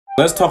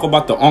Let's talk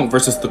about the Ankh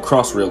versus the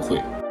cross real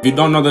quick. If you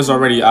don't know this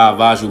already, I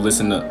advise you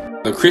listen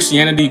up. The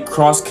Christianity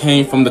cross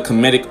came from the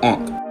Kemetic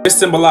Ankh. It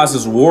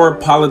symbolizes war,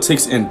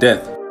 politics, and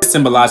death. It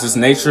symbolizes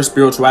nature,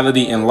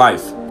 spirituality, and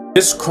life.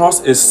 This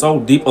cross is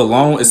so deep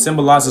alone, it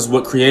symbolizes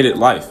what created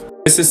life.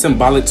 This is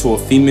symbolic to a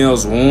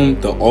female's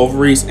womb, the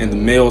ovaries, and the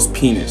male's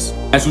penis.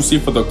 As you see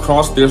for the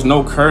cross, there's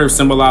no curve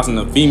symbolizing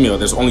the female,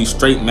 there's only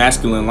straight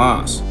masculine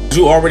lines. As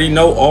you already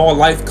know, all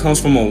life comes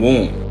from a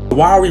womb.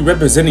 Why are we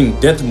representing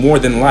death more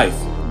than life?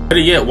 Better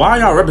yet, why are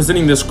y'all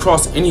representing this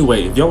cross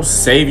anyway? If your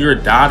savior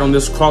died on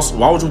this cross,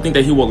 why would you think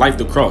that he would life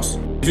the cross?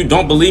 If you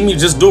don't believe me,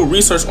 just do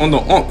research on the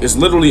Ankh. It's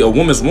literally a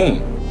woman's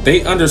womb.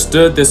 They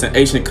understood this in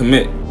ancient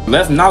Kemet.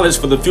 Left knowledge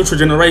for the future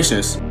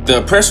generations. The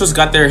oppressors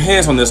got their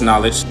hands on this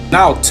knowledge,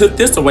 now took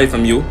this away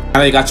from you.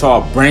 Now they got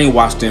y'all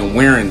brainwashed and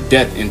wearing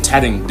death and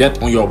tatting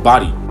death on your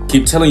body.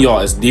 Keep telling y'all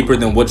it's deeper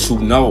than what you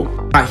know.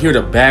 I'm not here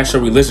to bash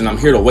your religion, I'm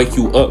here to wake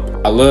you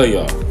up. I love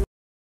y'all.